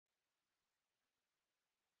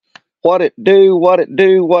What it do, what it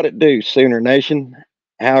do, what it do, Sooner Nation.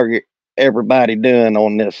 How are everybody doing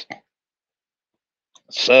on this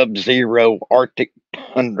sub-zero Arctic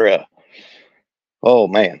tundra? Oh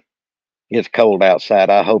man, it's cold outside.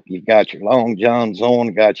 I hope you got your long johns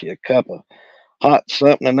on, got you a cup of hot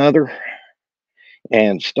something or another,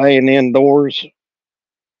 and staying indoors.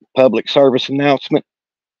 Public service announcement: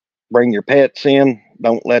 bring your pets in.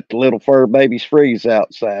 Don't let the little fur babies freeze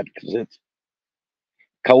outside because it's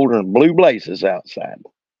colder than blue blazes outside.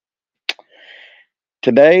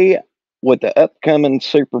 Today, with the upcoming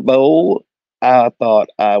Super Bowl, I thought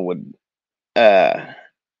I would uh,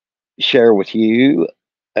 share with you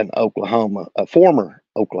a former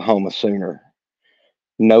Oklahoma Sooner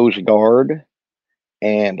nose guard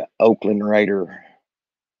and Oakland Raider,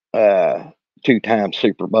 uh, two-time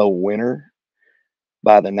Super Bowl winner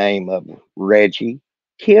by the name of Reggie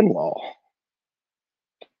Kinlaw.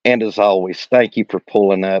 And as always, thank you for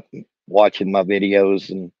pulling up, watching my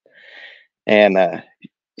videos, and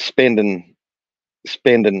spending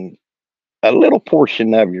spending a little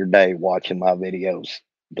portion of your day watching my videos.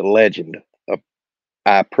 The legend.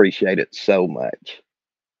 I appreciate it so much.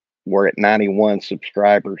 We're at 91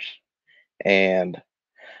 subscribers, and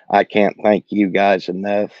I can't thank you guys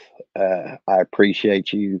enough. I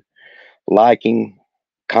appreciate you liking,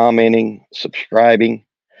 commenting, subscribing.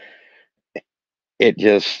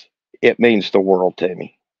 It means the world to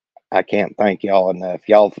me. I can't thank y'all enough.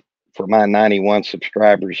 Y'all, for my 91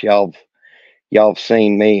 subscribers, y'all have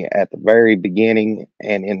seen me at the very beginning,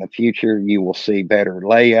 and in the future, you will see better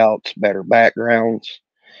layouts, better backgrounds,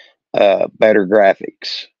 better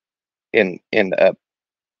graphics in the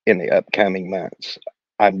upcoming months.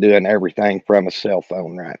 I'm doing everything from a cell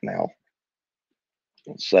phone right now,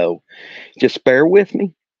 so just bear with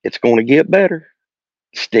me. It's going to get better.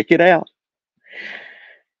 Stick it out.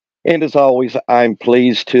 And as always, I'm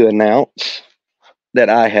pleased to announce that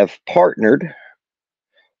I have partnered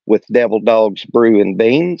with DevilDog's Brew and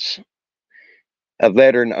Beans, a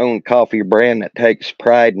veteran-owned coffee brand that takes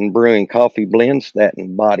pride in brewing coffee blends that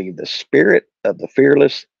embody the spirit of the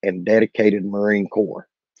fearless and dedicated Marine Corps,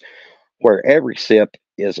 where every sip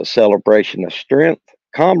is a celebration of strength,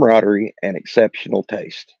 camaraderie, and exceptional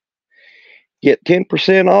taste. Get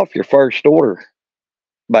 10% off your first order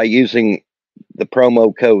by using the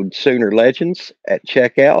promo code Sooner Legends at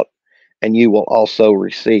checkout, and you will also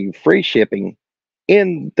receive free shipping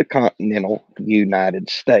in the continental United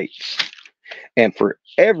States. And for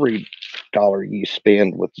every dollar you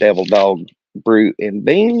spend with DevilDog Brew and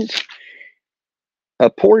Beans, a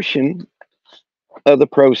portion of the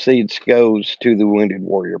proceeds goes to the Wounded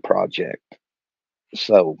Warrior Project.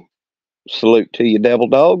 So, salute to you, Devil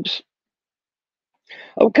Dogs.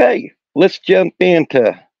 Okay, let's jump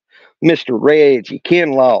into Mr. Reggie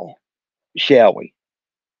Kinlaw, shall we?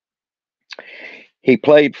 He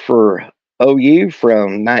played for OU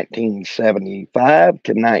from 1975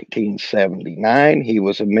 to 1979. He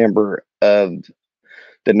was a member of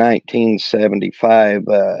the 1975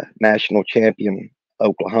 national champion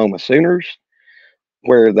Oklahoma Sooners,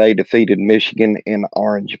 where they defeated Michigan in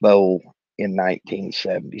Orange Bowl in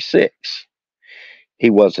 1976. He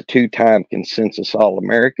was a two-time consensus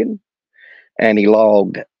All-American, and he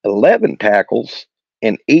logged 11 tackles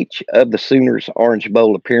in each of the Sooners' Orange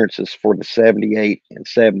Bowl appearances for the 78 and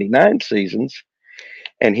 79 seasons,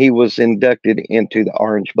 and he was inducted into the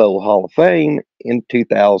Orange Bowl Hall of Fame in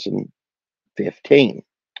 2015.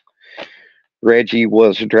 Reggie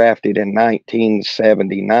was drafted in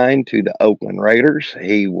 1979 to the Oakland Raiders.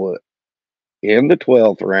 He was in the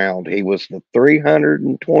 12th round. He was the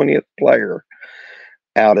 320th player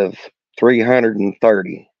out of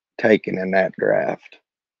 330 taken in that draft.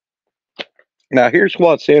 Now, here's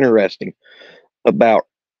what's interesting about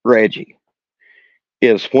Reggie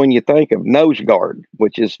is when you think of nose guard,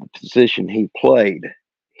 which is the position he played,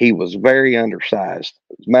 he was very undersized.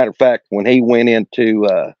 As a matter of fact, when he went into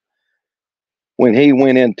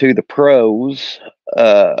the pros,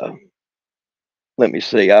 let me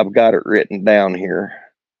see, I've got it written down here.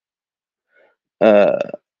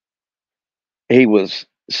 He was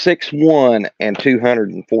 6'1" and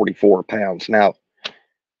 244 pounds. Now,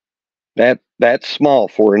 that's small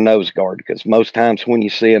for a nose guard, because most times when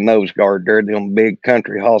you see a nose guard, they're them big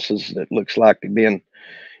country hosses that looks like they've been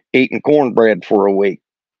eating cornbread for a week.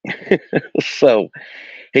 So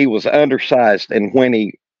he was undersized, and when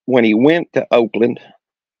he went to Oakland,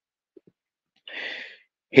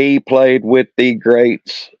 he played with the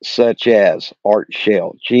greats such as Art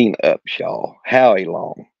Shell, Gene Upshaw, Howie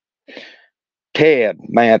Long, Ted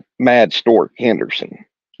Mad Stork Henderson,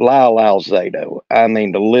 Lyle Alzado. I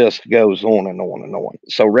mean, the list goes on and on and on.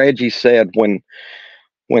 So Reggie said when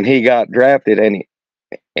when he got drafted,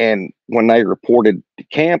 and when they reported to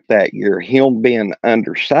camp that year, him being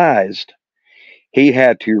undersized, he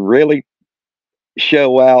had to really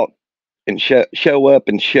show out and show up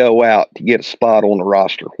and show out to get a spot on the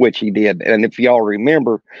roster, which he did. And if y'all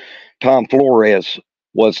remember, Tom Flores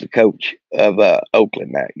was the coach of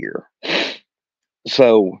Oakland that year.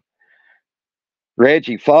 So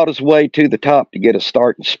Reggie fought his way to the top to get a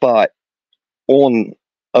starting spot on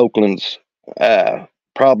Oakland's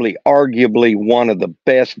probably arguably one of the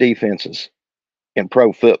best defenses in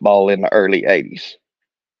pro football in the early 80s.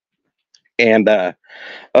 And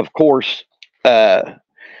of course,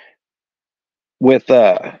 with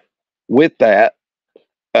that,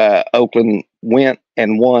 Oakland went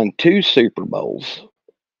and won 2 Super Bowls.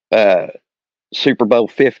 Super Bowl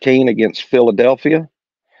 15 against Philadelphia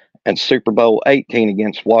and Super Bowl 18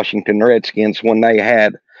 against Washington Redskins, when they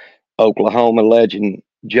had Oklahoma legend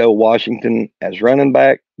Joe Washington as running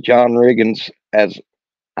back, John Riggins as,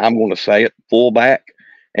 I'm going to say it, fullback,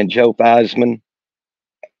 and Joe Theismann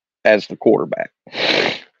as the quarterback.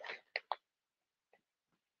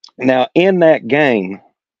 Now, in that game,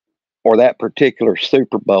 or that particular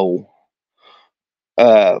Super Bowl,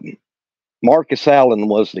 Marcus Allen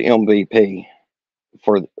was the MVP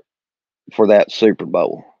for that Super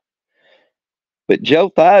Bowl. But Joe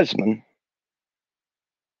Theismann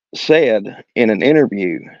said in an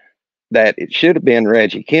interview that it should have been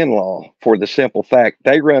Reggie Kinlaw, for the simple fact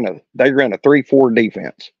they run a 3-4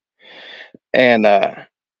 defense, and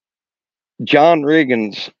John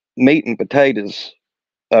Riggins' meat and potatoes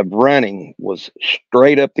of running was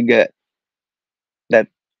straight up the gut.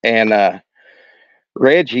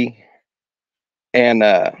 Reggie and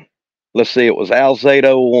let's see, it was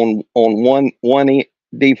Alzado on one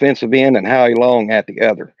defensive end and Howie Long at the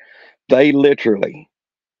other. They literally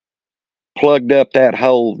plugged up that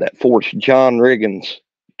hole that forced John Riggins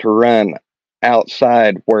to run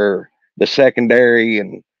outside, where the secondary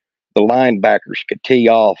and the linebackers could tee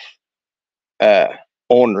off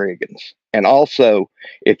on Riggins. And also,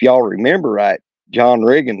 if y'all remember right, John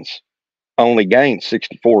Riggins only gained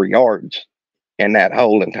 64 yards in that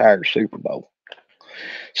whole entire Super Bowl.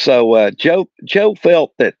 So Joe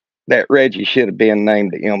felt that Reggie should have been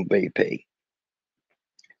named the MVP.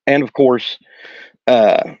 And of course,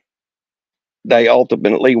 they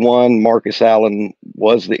ultimately won. Marcus Allen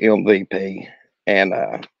was the MVP. And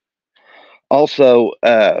also,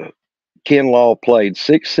 Kinlaw played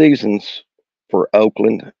 6 seasons for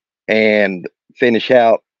Oakland and finished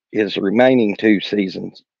out his remaining 2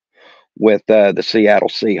 seasons with the Seattle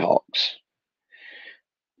Seahawks.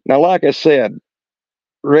 Now, like I said,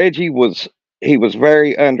 Reggie was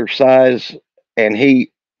very undersized, and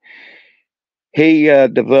he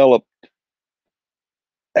developed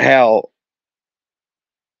how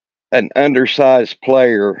an undersized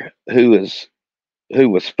player who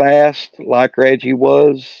was fast like Reggie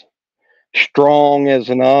was, strong as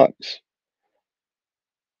an ox.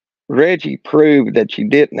 Reggie proved that you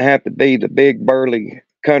didn't have to be the big burly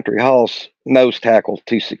country house nose tackle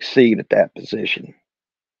to succeed at that position.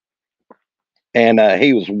 And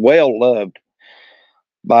he was well loved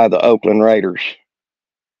by the Oakland Raiders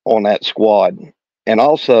on that squad. And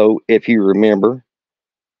also, if you remember,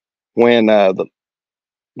 when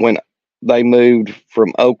they moved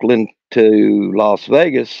from Oakland to Las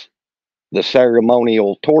Vegas, the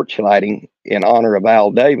ceremonial torch lighting in honor of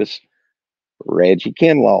Al Davis, Reggie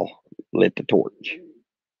Kinlaw lit the torch.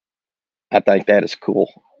 I think that is cool.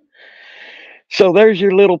 So there's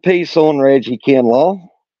your little piece on Reggie Kinlaw.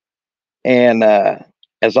 And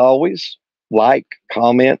as always, like,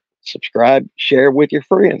 comment, subscribe, share with your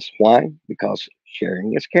friends. Why? Because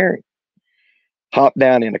sharing is caring. Hop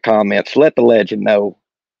down in the comments. Let the legend know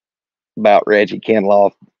about Reggie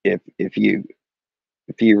Kinlaw if you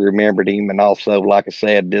remembered him. And also, like I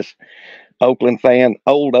said, this old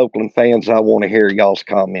Oakland fans, I want to hear y'all's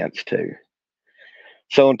comments too.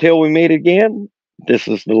 So until we meet again, this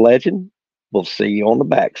is the legend. We'll see you on the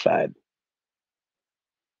backside.